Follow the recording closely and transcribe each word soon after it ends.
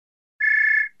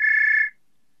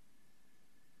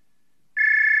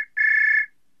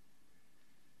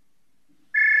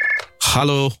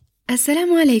Hello.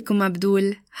 Assalamu alaikum,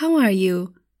 Abdul. How are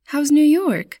you? How's New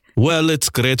York? Well, it's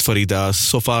great, Farida.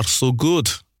 So far, so good.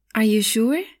 Are you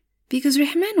sure? Because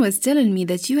Rahman was telling me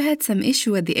that you had some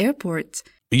issue at the airport.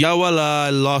 Yeah, well, I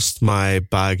lost my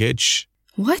baggage.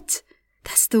 What?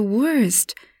 That's the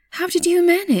worst. How did you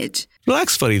manage?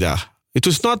 Relax, Farida. It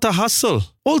was not a hustle.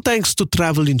 All thanks to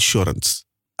travel insurance.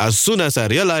 As soon as I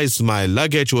realized my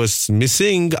luggage was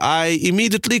missing, I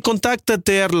immediately contacted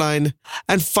the airline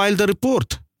and filed a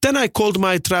report. Then I called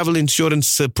my travel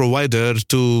insurance provider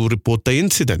to report the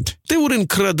incident. They were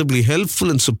incredibly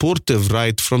helpful and supportive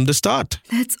right from the start.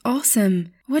 That's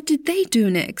awesome. What did they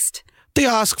do next? They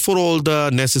asked for all the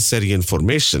necessary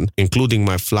information, including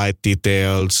my flight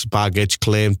details, baggage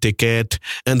claim ticket,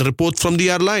 and report from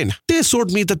the airline. They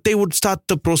assured me that they would start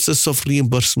the process of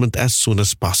reimbursement as soon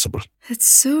as possible. That's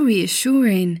so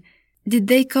reassuring. Did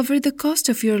they cover the cost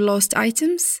of your lost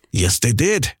items? Yes, they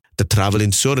did. The travel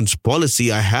insurance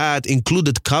policy I had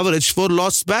included coverage for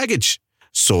lost baggage.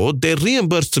 So they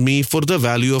reimbursed me for the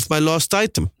value of my lost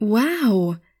item.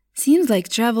 Wow. Seems like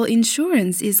travel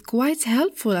insurance is quite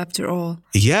helpful after all.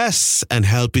 Yes, and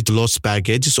help with lost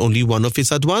baggage is only one of its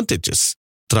advantages.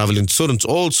 Travel insurance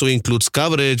also includes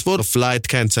coverage for flight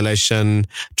cancellation,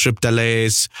 trip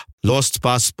delays, lost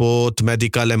passport,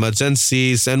 medical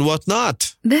emergencies, and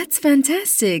whatnot. That's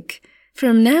fantastic.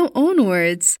 From now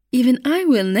onwards, even I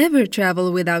will never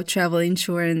travel without travel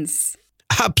insurance.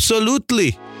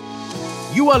 Absolutely.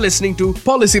 You are listening to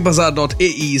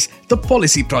Policybazaar.ae's The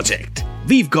Policy Project.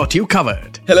 We've got you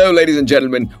covered. Hello, ladies and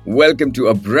gentlemen. Welcome to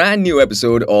a brand new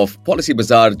episode of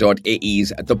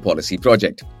Policybazaar.ae's The Policy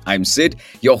Project. I'm Sid,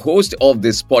 your host of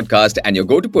this podcast and your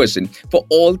go-to person for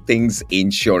all things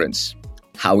insurance.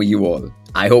 How are you all?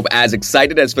 I hope as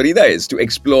excited as Farida is to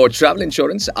explore travel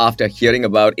insurance after hearing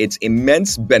about its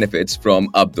immense benefits from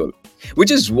Abdul,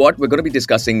 which is what we're going to be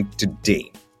discussing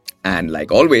today. And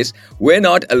like always, we're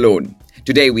not alone.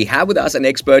 Today, we have with us an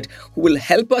expert who will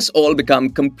help us all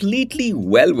become completely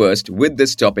well-versed with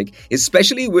this topic,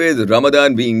 especially with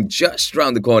Ramadan being just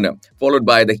around the corner, followed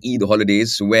by the Eid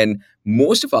holidays when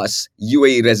most of us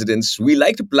UAE residents, we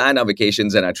like to plan our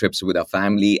vacations and our trips with our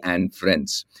family and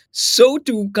friends. So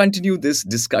to continue this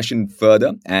discussion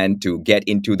further and to get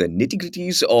into the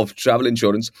nitty-gritties of travel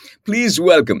insurance, please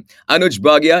welcome Anuj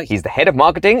Bhagia. He's the head of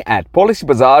marketing at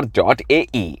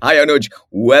Policybazaar.ae. Hi Anuj,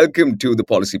 welcome to the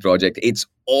Policy Project. It's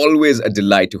always a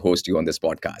delight to host you on this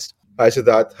podcast. Hi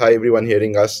Siddharth, hi everyone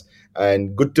hearing us,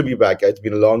 and good to be back. It's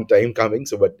been a long time coming,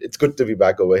 but it's good to be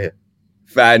back over here.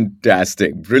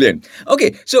 Fantastic. Brilliant.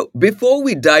 Okay, so before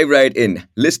we dive right in,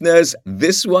 listeners,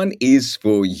 this one is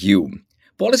for you.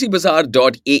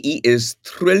 Policybazaar.ae is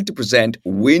thrilled to present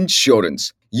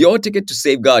Winsurance, your ticket to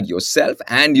safeguard yourself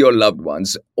and your loved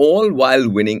ones, all while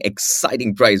winning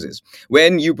exciting prizes.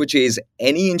 When you purchase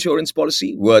any insurance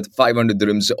policy worth 500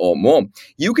 dirhams or more,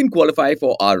 you can qualify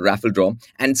for our raffle draw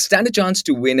and stand a chance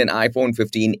to win an iPhone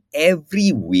 15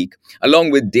 every week,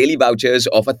 along with daily vouchers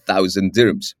of 1,000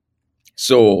 dirhams.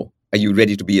 So, are you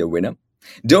ready to be a winner?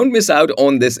 Don't miss out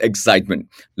on this excitement.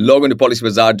 Log on to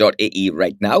Policybazaar.ae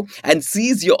right now and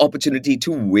seize your opportunity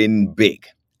to win big.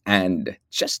 And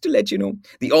just to let you know,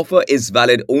 the offer is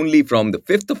valid only from the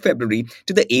 5th of February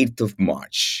to the 8th of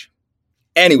March.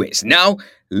 Anyways, now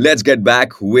let's get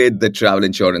back with the travel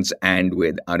insurance and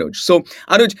with Anuj. So,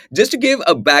 Anuj, just to give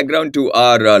a background to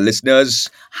our listeners,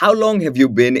 how long have you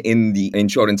been in the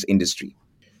insurance industry?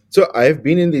 So I've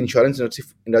been in the insurance industry.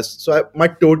 So my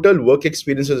total work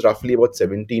experience is roughly about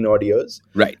 17 odd years.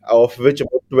 Right. Of which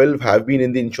about 12 have been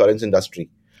in the insurance industry.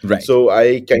 Right. So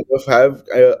I kind of have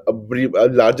a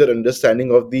larger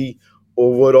understanding of the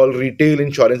overall retail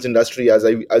insurance industry, as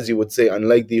you would say,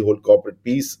 unlike the whole corporate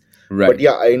piece. Right. But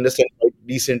yeah, I understand quite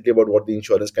decently about what the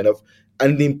insurance kind of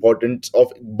and the importance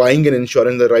of buying an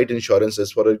insurance, the right insurance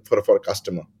is for a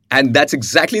customer. And that's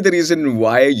exactly the reason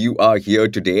why you are here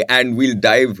today. And we'll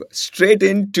dive straight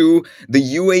into the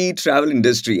UAE travel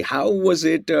industry. How was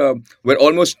it? We're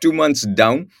almost 2 months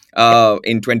down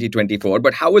in 2024,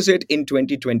 but how was it in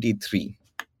 2023?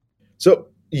 So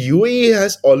UAE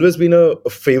has always been a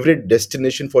favorite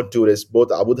destination for tourists.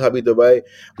 Both Abu Dhabi, Dubai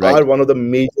are one of the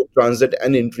major transit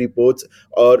and entry ports,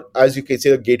 or as you can say,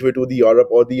 a gateway to the Europe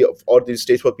or the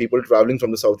states for people traveling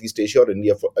from the Southeast Asia or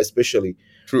India, especially.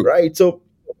 True. Right. So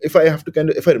if I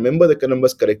remember the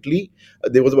numbers correctly,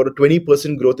 there was about a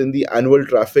 20% growth in the annual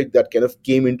traffic that kind of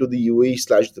came into the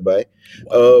UAE/Dubai,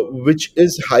 which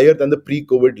is higher than the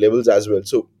pre-COVID levels as well.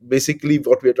 So basically,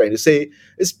 what we are trying to say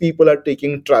is people are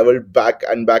taking travel back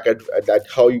and back at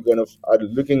how you kind of are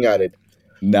looking at it.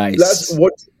 Plus, Nice.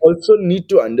 what you also need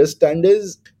to understand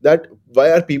is that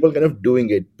why are people kind of doing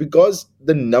it? Because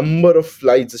the number of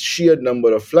flights, the sheer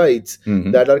number of flights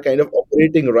Hmm. that are kind of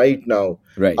operating right now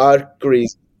Right. are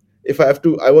crazy. If I have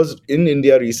to, I was in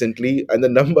India recently, and the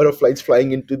number of flights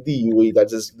flying into the UAE,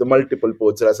 that is the multiple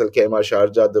ports, Ras Al Khaimah,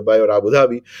 Sharjah, Dubai, or Abu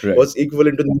Dhabi, Right. was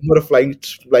equivalent to the number of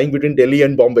flying between Delhi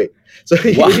and Bombay. So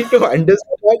you Wow. need to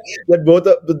understand that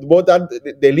both are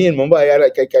Delhi and Mumbai are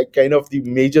like kind of the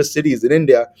major cities in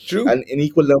India, True. and an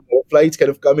equal number of flights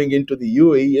kind of coming into the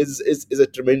UAE is a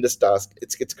tremendous task.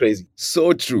 It's crazy.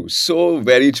 So true. So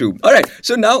very true. All right.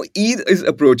 So now Eid is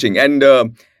approaching, and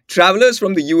travelers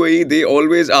from the UAE, they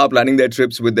always are planning their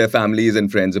trips with their families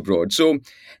and friends abroad. So,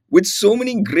 with so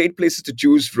many great places to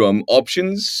choose from,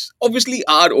 options obviously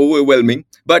are overwhelming.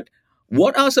 But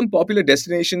what are some popular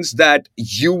destinations that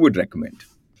you would recommend?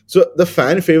 So the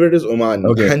fan favorite is Oman,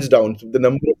 Okay. hands down. The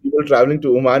number of people traveling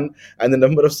to Oman and the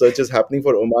number of searches happening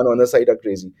for Oman on the site are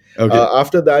crazy. Okay.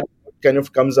 After that, kind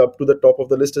of comes up to the top of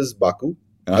the list is Baku,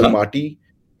 Uh huh. Almaty,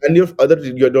 and your other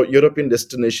European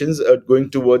destinations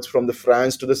going towards from the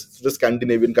France to the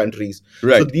Scandinavian countries. So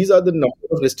Right. these are the number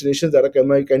of destinations that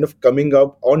are kind of coming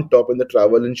up on top in the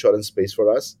travel insurance space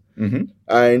for us. Hmm.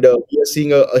 And we are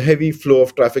seeing a heavy flow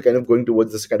of traffic kind of going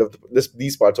towards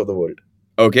these parts of the world.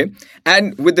 Okay.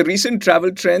 And with the recent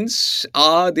travel trends,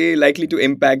 are they likely to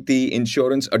impact the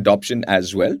insurance adoption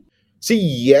as well? See,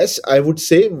 yes, I would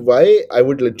say why I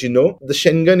would let you know. The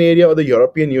Schengen area or the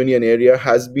European Union area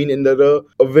has been in a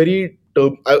very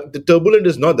the turbulent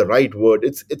is not the right word.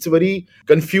 It's a very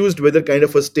confused weather kind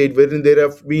of a state wherein there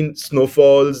have been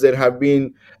snowfalls, there have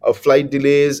been flight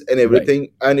delays and Right. everything.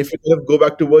 And if you kind of go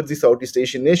back towards the Southeast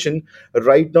Asian nation,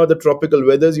 right now the tropical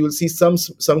weathers, you will see some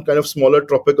kind of smaller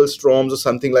tropical storms or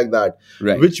something like that,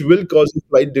 Right. which will cause the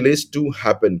flight delays to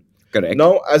happen. Correct.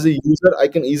 Now, as a user, I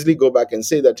can easily go back and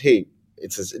say that, hey,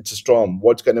 it's a storm.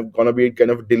 What's kind of gonna be kind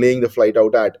of delaying the flight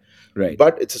out at? Right.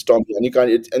 But it's a storm, and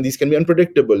and these can be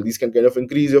unpredictable. These can kind of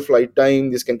increase your flight time.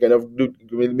 This can kind of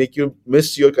will make you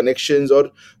miss your connections, or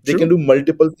they can True. do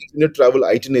multiple things in your travel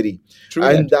itinerary. True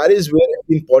And that. that is where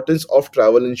the importance of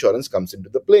travel insurance comes into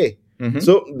the play. Hmm.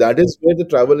 So that is where the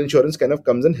travel insurance kind of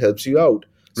comes and helps you out.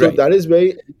 So Right. that is where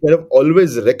I kind of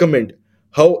always recommend,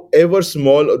 however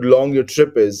small or long your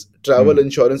trip is, travel Hmm.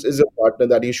 insurance is a partner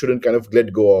that you shouldn't kind of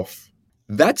let go of.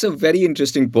 That's a very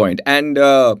interesting point. And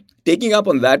taking up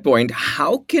on that point,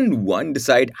 how can one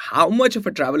decide how much of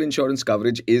a travel insurance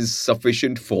coverage is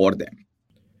sufficient for them?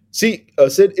 See,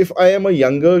 Sid, if I am a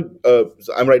younger,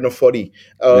 so I'm right now 40.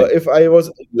 Right. If I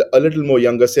was a little more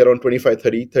younger, say around 25,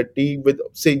 30, with,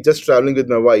 say, just traveling with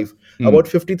my wife, Hmm. about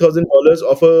 $50,000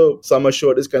 of a sum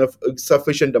assured is kind of a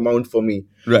sufficient amount for me.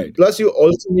 Right. Plus, you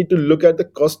also need to look at the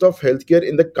cost of healthcare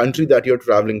in the country that you're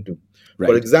traveling to. For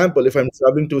Right. example, if I'm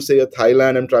traveling to, say, a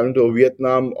Thailand, I'm traveling to a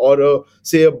Vietnam, or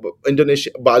say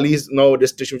Indonesia, Bali is now a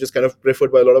destination which is kind of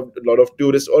preferred by a lot of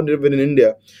tourists, or even in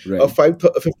India, Right.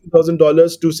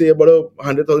 $50,000 to say about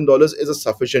 $100,000 is a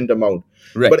sufficient amount.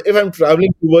 Right. But if I'm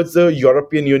traveling towards the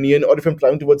European Union, or if I'm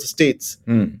traveling towards the States,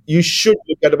 Hmm. you should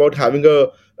look at about having a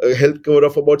health cover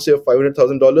of about, say,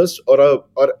 $500,000, or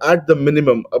at the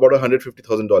minimum about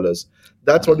 $150,000.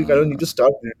 That's what you kind of need to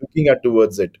start looking at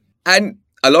towards it. And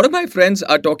a lot of my friends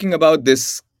are talking about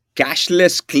this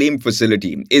cashless claim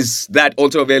facility. Is that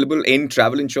also available in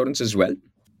travel insurance as well?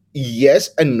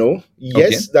 Yes and no. Okay.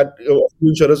 Yes, that few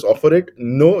insurers offer it.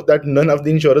 No, that none of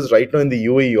the insurers right now in the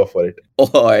UAE offer it.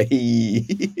 Oi.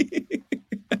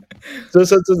 So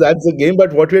that's the game.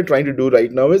 But what we're trying to do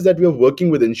right now is that we are working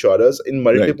with insurers in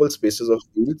Right. multiple spaces of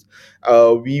fields.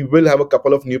 We will have a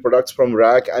couple of new products from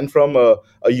RAC and from a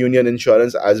Union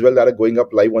Insurance as well that are going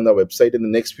up live on the website in the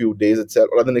next few days itself,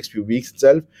 or the next few weeks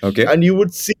itself. Okay. And you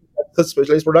would see that such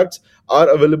specialized products are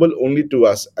available only to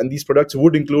us. And these products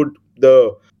would include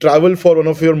the travel for one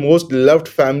of your most loved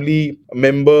family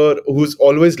member who's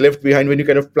always left behind when you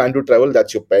kind of plan to travel.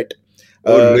 That's your pet.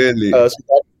 Oh, Uh, really? so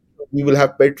that we will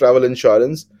have pet travel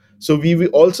insurance. So we will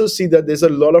also see that there's a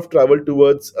lot of travel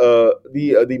towards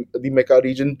the Mecca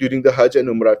region during the Hajj and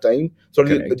Umrah time. Sorry,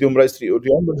 the Correct. Umrah is 3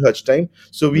 but Hajj time.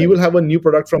 So we Right. will have a new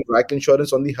product from RAC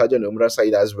Insurance on the Hajj and Umrah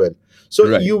side as well. So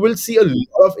Right. you will see a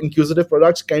lot of inquisitive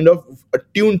products kind of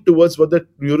attuned towards what the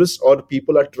tourists or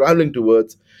people are traveling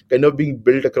towards, kind of being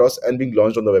built across and being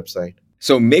launched on the website.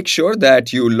 So make sure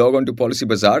that you log on to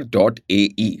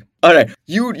Policybazaar.ae. All right.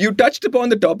 You touched upon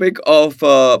the topic of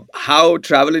how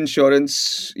travel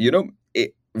insurance,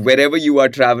 wherever you are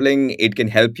traveling, it can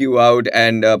help you out.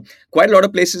 And quite a lot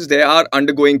of places, they are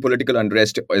undergoing political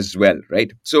unrest as well,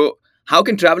 right? So how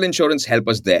can travel insurance help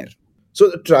us there? So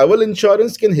the travel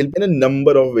insurance can help in a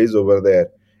number of ways over there.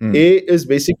 A is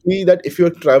basically that if you're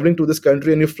traveling to this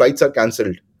country and your flights are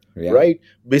cancelled, Yeah. right?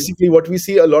 Basically, what we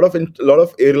see a lot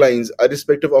of airlines,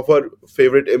 irrespective of our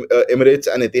favorite Emirates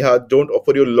and Etihad, don't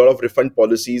offer you a lot of refund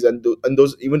policies, and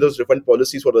those refund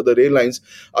policies for other airlines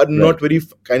are Right. not very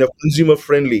kind of consumer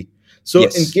friendly. So, in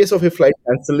Yes. case of a flight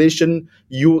cancellation,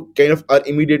 you kind of are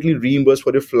immediately reimbursed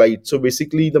for your flight. So,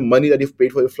 basically, the money that you've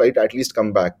paid for your flight at least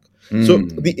come back. So,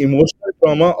 the emotional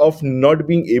trauma of not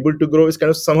being able to grow is kind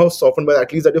of somehow softened by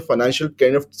at least that your financial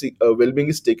kind of well-being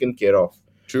is taken care of.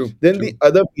 True. Then True. the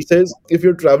other piece is if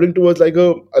you're traveling towards like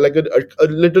a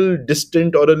little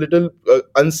distant or a little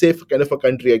unsafe kind of a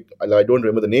country, I don't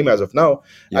remember the name as of now,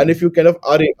 Yeah. and if you kind of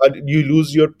you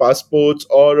lose your passports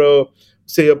or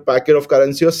say a packet of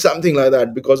currency or something like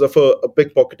that because of a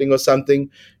pickpocketing or something,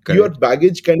 your Correct.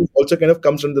 baggage kind of also kind of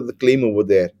comes under the claim over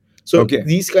there. So Okay.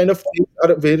 these kind of things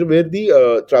are where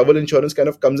the travel insurance kind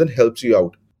of comes and helps you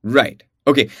out. Right.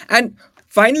 Okay. And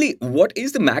finally, what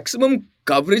is the maximum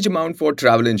coverage amount for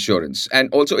travel insurance? And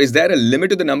also, is there a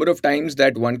limit to the number of times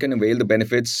that one can avail the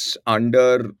benefits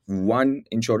under one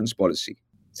insurance policy?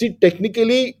 See,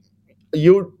 technically,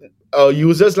 you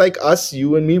users like us,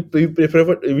 you and me,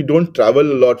 we don't travel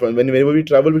a lot. Whenever we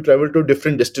travel to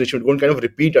different destinations. We don't kind of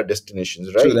repeat our destinations,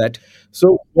 True right? that.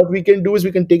 So what we can do is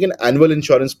we can take an annual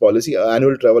insurance policy,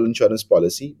 annual travel insurance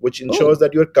policy, which ensures Oh,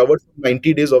 that you are covered for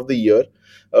 90 days of the year,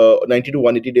 90 to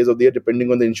 180 days of the year, depending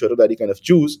on the insurer that you kind of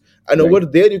choose. And right. over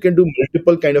there, you can do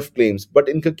multiple kind of claims. But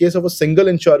in the case of a single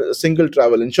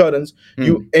travel insurance,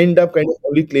 you Hmm. end up kind of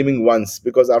only claiming once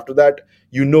because after that,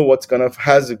 you know what's kind of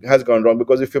has gone wrong.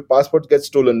 Because if your passport gets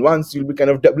stolen once, you'll be kind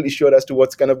of doubly sure as to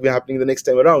what's kind of be happening the next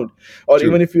time around. Or True.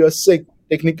 even if you are sick,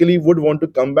 technically would want to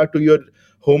come back to your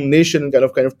home nation and kind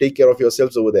of take care of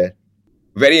yourselves over there.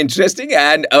 Very interesting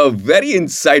and a very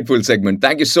insightful segment.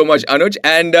 Thank you so much, Anuj.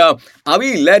 And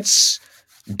Avi, let's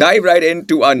dive right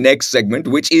into our next segment,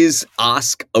 which is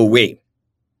Ask Away.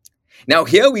 Now,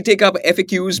 here we take up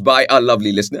FAQs by our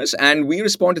lovely listeners and we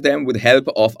respond to them with help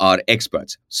of our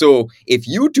experts. So, if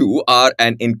you too are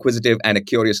an inquisitive and a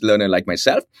curious learner like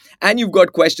myself, and you've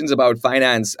got questions about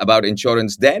finance, about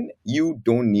insurance, then you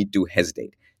don't need to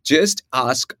hesitate. Just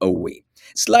ask away.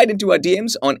 Slide into our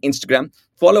DMs on Instagram,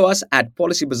 follow us at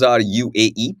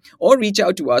Policybazaar.ae, or reach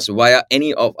out to us via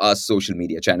any of our social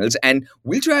media channels, and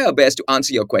we'll try our best to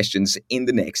answer your questions in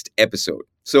the next episode.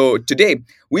 So, today,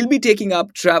 we'll be taking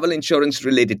up travel insurance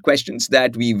related questions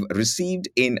that we've received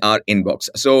in our inbox.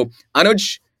 So,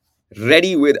 Anuj,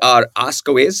 ready with our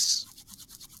askaways?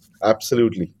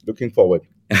 Absolutely. Looking forward.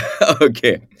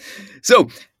 Okay. So,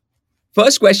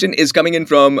 first question is coming in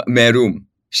from Merum.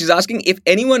 She's asking if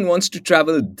anyone wants to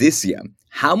travel this year,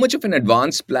 how much of an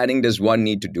advance planning does one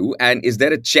need to do? And is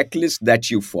there a checklist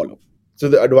that you follow? So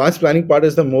the advanced planning part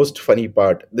is the most funny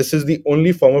part. This is the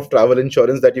only form of travel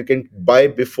insurance that you can buy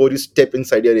before you step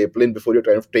inside your airplane, before you're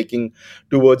kind of taking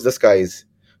towards the skies.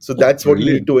 So Oh, that's what you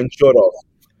need brilliant. to ensure of.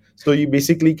 So you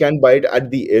basically can buy it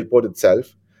at the airport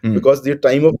itself Hmm. because the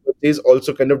time of purchase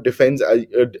also kind of defends,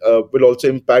 will also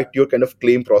impact your kind of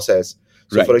claim process.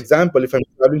 So for Right. example, if I'm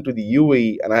traveling to the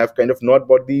UAE and I have kind of not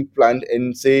bought the plan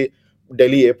in say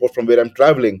Delhi airport from where I'm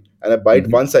traveling, and I buy it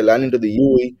Mhm. once I land into the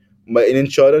UAE, an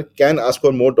insurer can ask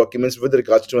for more documents with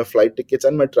regards to my flight tickets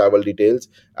and my travel details,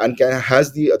 and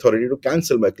has the authority to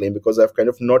cancel my claim because I've kind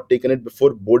of not taken it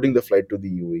before boarding the flight to the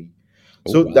UAE.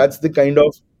 Oh, So wow. that's the kind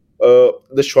of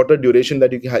the shorter duration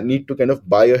that you need to kind of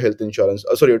buy a health insurance,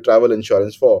 sorry, your travel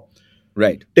insurance for.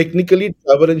 Right. Technically,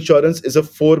 travel insurance is a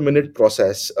 4-minute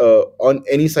process on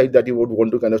any site that you would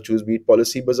want to kind of choose, be it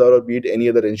Policy Bazaar or be it any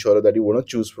other insurer that you want to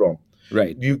choose from.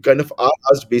 Right. You kind of are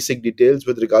asked basic details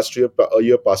with regards to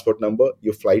your passport number,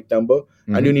 your flight number,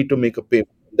 and you Mhm. need to make a payment.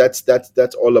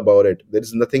 That's all about it. There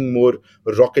is nothing more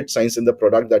rocket science in the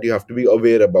product that you have to be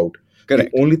aware about. The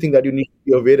Correct. only thing that you need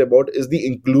to be aware about is the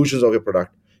inclusions of your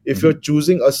product. If you're Mhm.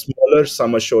 choosing a smaller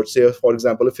sum assured, say for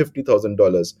example,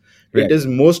 $50,000, it Right. is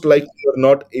most likely you're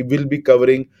not, it will be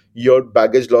covering your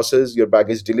baggage losses, your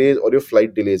baggage delays, or your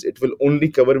flight delays. It will only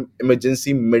cover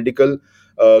emergency medical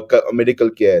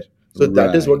care. So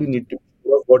that is what you Right. need to,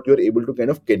 what you're able to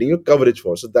kind of getting your coverage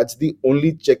for. So that's the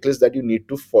only checklist that you need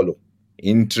to follow.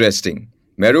 Interesting.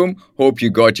 Merum, hope you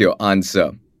got your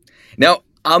answer. Now,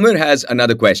 Amir has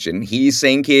another question. He's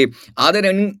saying, "Hey, are there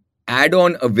any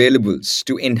add-on availables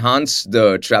to enhance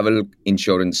the travel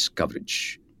insurance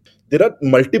coverage?" There are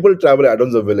multiple travel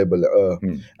add-ons available,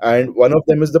 Hmm. and one of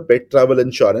them is the pet travel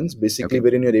insurance, basically Okay.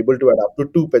 wherein you're able to add up to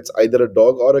two pets, either a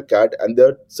dog or a cat, and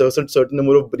there are certain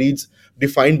number of breeds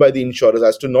defined by the insurers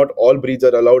as to not all breeds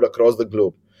are allowed across the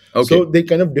globe. Okay. So they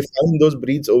kind of define those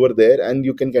breeds over there, and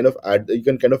you can kind of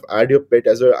add your pet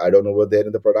as an add-on over there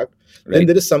in the product. Then Right.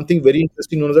 there is something very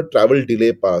interesting known as a travel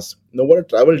delay pass. Now, what a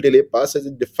travel delay pass is,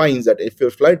 it defines that if your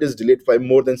flight is delayed by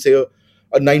more than, say,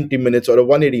 a 90 minutes or a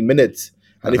 180 minutes,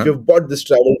 and if Uh-huh. you've bought this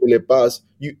travel delay pass,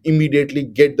 you immediately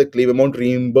get the claim amount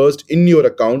reimbursed in your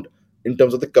account in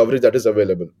terms of the coverage that is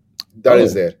available. That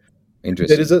is Oh, there. There is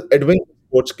interesting. an adventure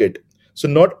sports kit. So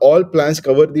not all plans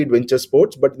cover the adventure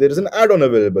sports, but there is an add-on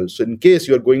available. So in case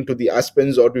you are going to the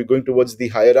Aspens or you're going towards the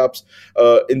higher ups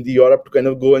in the Europe to kind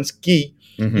of go and ski,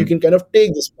 you Mm-hmm. can kind of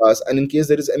take this pass, and in case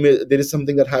there is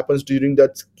something that happens during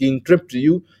that skiing trip to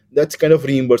you, that's kind of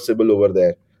reimbursable over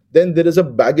there. Then there is a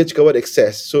baggage cover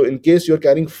excess. So in case you're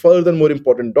carrying further more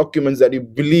important documents that you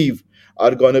believe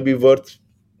are gonna be worth,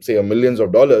 say, a millions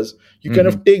of dollars, you kind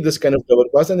Mm-hmm. of take this kind of cover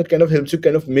pass, and it kind of helps you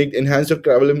kind of make enhance your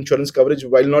travel insurance coverage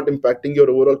while not impacting your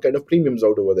overall kind of premiums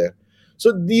out over there.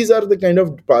 So these are the kind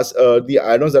of the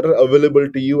add-ons that are available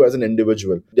to you as an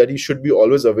individual that you should be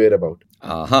always aware about.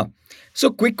 Uh-huh. So,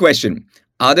 quick question.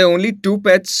 Are there only two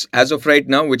pets as of right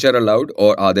now which are allowed,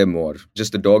 or are there more?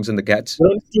 Just the dogs and the cats? There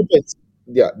are only few pets.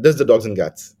 Yeah, there's the dogs and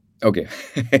cats. Okay.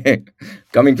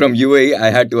 Coming from UAE, I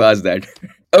had to ask that.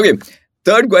 Okay.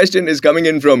 Third question is coming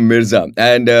in from Mirza,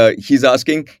 and he's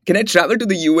asking, can I travel to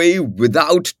the UAE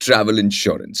without travel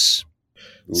insurance?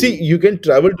 See, Ooh. you can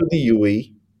travel to the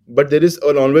UAE, but there is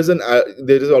always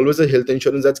a health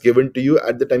insurance that's given to you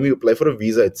at the time you apply for a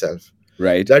visa itself.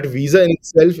 Right. That visa in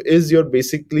itself is your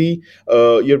basically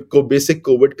basic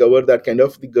COVID cover that kind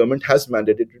of the government has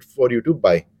mandated for you to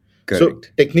buy. So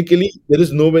Correct. technically, there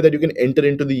is no way that you can enter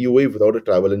into the UAE without a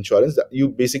travel insurance. You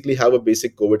basically have a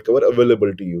basic COVID cover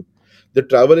available to you. The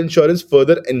travel insurance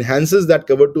further enhances that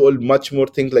cover to much more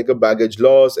things like a baggage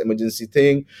loss, emergency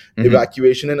thing, Mm-hmm.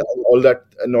 evacuation, and all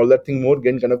that thing more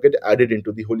can kind of get added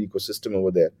into the whole ecosystem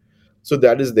over there. So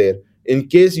that is there. In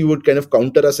case you would kind of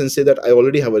counter us and say that I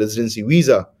already have a residency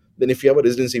visa, then if you have a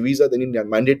residency visa, then you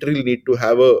mandatorily need to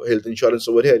have a health insurance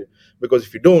over here, because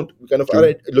if you don't, we kind of are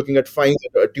True. looking at fines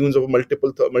at tunes of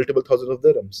multiple thousands of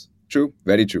dirhams. True.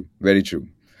 Very true. Very true.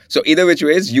 So, either which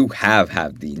ways, you have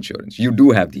the insurance. You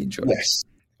do have the insurance. Yes.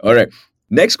 All right.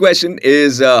 Next question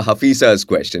is Hafisa's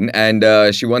question,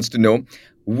 and she wants to know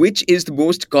which is the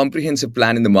most comprehensive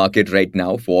plan in the market right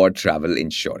now for travel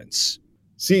insurance.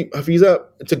 See, Hafiza,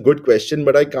 it's a good question,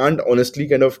 but I can't honestly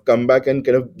kind of come back and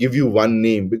kind of give you one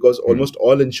name, because Hmm. almost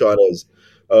all insurers,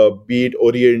 be it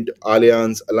Orient,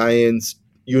 Allianz, Alliance,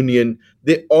 Union,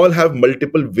 they all have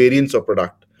multiple variants of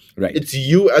product. Right. It's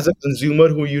you as a consumer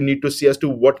who you need to see as to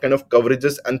what kind of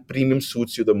coverages and premium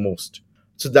suits you the most.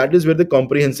 So that is where the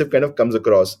comprehensive kind of comes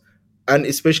across. And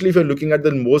especially if you're looking at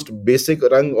the most basic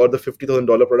rung or the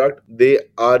 $50,000 product, they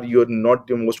are your not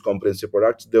your most comprehensive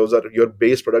products. Those are your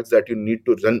base products that you need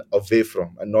to run away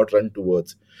from and not run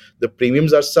towards. The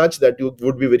premiums are such that you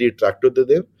would be very attracted to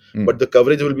them, Hmm. but the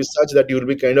coverage will be such that you will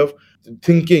be kind of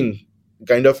thinking,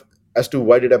 kind of, as to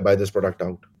why did I buy this product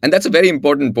out. And that's a very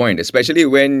important point, especially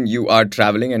when you are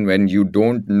traveling and when you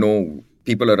don't know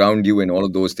people around you and all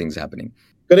of those things happening.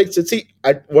 Correct. So see,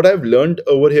 what I've learned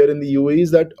over here in the UAE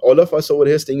is that all of us over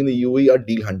here staying in the UAE are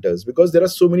deal hunters, because there are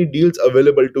so many deals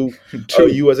available to True.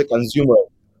 you as a consumer,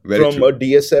 Very from true. a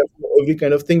DSF, every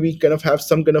kind of thing. We kind of have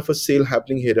some kind of a sale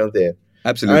happening here and there. And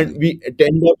Absolutely. we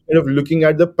tend up kind of looking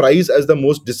at the price as the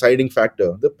most deciding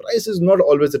factor. The price is not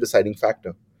always the deciding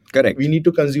factor. We Correct. need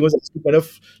to consumers to kind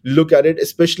of look at it,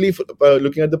 especially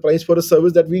looking at the price for a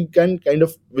service that we can kind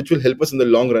of, which will help us in the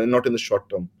long run and not in the short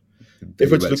term. If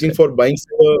Very it's well looking said. for buying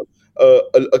say,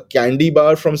 a candy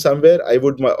bar from somewhere, I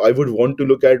would want to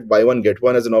look at buy one get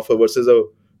one as an offer versus a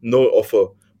no offer.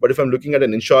 But if I'm looking at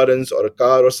an insurance or a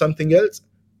car or something else,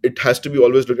 it has to be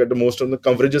always look at the most from the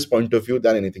coverages point of view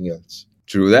than anything else.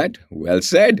 True that. Well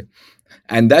said.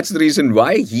 And that's the reason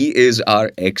why he is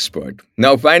our expert.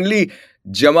 Now, finally,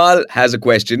 Jamal has a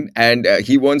question and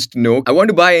he wants to know, I want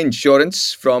to buy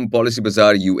insurance from Policy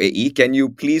Bazaar UAE. Can you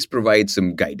please provide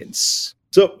some guidance?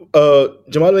 So,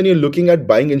 Jamal, when you're looking at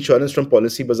buying insurance from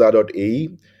Policybazaar.ae,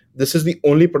 this is the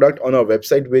only product on our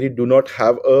website where you do not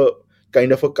have a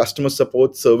kind of a customer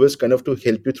support service kind of to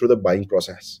help you through the buying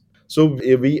process. So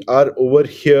we are over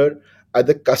here at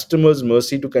the customer's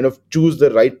mercy to kind of choose the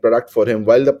right product for him.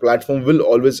 While the platform will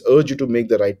always urge you to make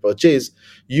the right purchase,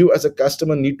 you as a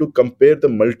customer need to compare the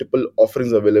multiple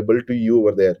offerings available to you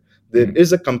over there. There Mhm.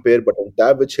 is a compare button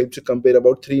tab which helps you compare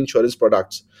about 3 insurance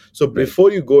products. So Right.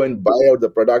 before you go and buy out the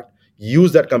product,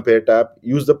 use that compare tab,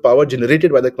 use the power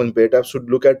generated by the compare tab to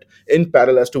look at in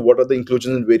parallel as to what are the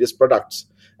inclusions in various products.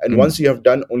 And Mhm. once you have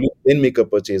done, only then make a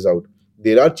purchase out.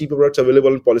 There are cheaper products available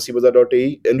on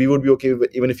policybazaar.ae, and we would be okay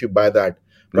with, even if you buy that.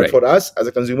 But Right. for us as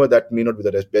a consumer, that may not be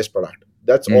the best product.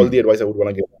 That's all the advice I would want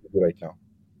to give you right now.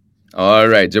 All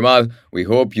right, Jamal, we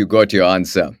hope you got your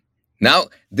answer. Now,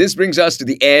 this brings us to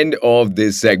the end of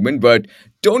this segment, but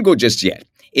don't go just yet.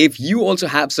 If you also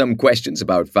have some questions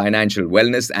about financial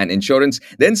wellness and insurance,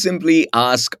 then simply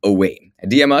ask away.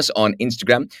 DM us on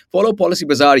Instagram, follow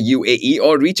Policybazaar UAE,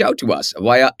 or reach out to us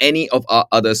via any of our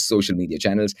other social media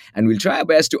channels, and we'll try our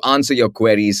best to answer your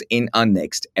queries in our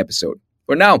next episode.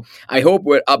 For now, I hope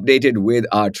we're updated with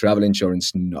our travel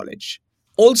insurance knowledge.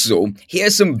 Also,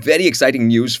 here's some very exciting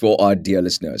news for our dear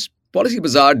listeners.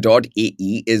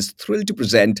 Policybazaar.ae is thrilled to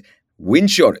present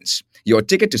Winsurance, your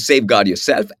ticket to safeguard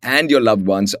yourself and your loved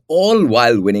ones, all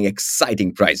while winning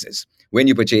exciting prizes. When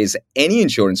you purchase any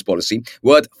insurance policy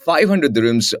worth 500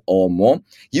 dirhams or more,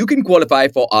 you can qualify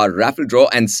for our raffle draw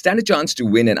and stand a chance to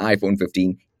win an iPhone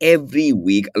 15 every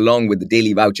week, along with the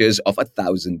daily vouchers of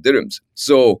 1,000 dirhams.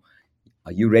 So,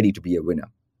 are you ready to be a winner?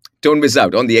 Don't miss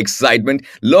out on the excitement.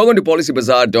 Log on to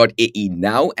Policybazaar.ae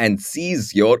now and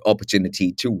seize your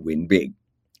opportunity to win big.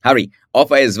 Hurry,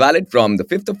 offer is valid from the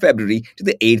 5th of February to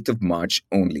the 8th of March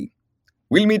only.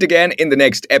 We'll meet again in the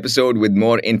next episode with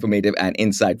more informative and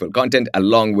insightful content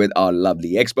along with our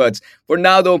lovely experts. For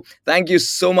now, though, thank you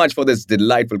so much for this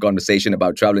delightful conversation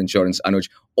about travel insurance, Anuj.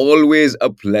 Always a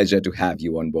pleasure to have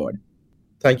you on board.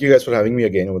 Thank you guys for having me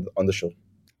again on the show.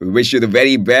 We wish you the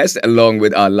very best along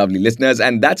with our lovely listeners.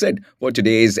 And that's it for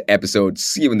today's episode.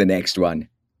 See you in the next one.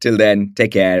 Till then,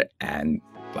 take care and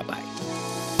bye-bye.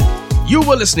 You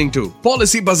were listening to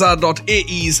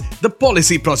Policybazaar.ae's The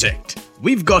Policy Project.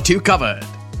 We've got you covered.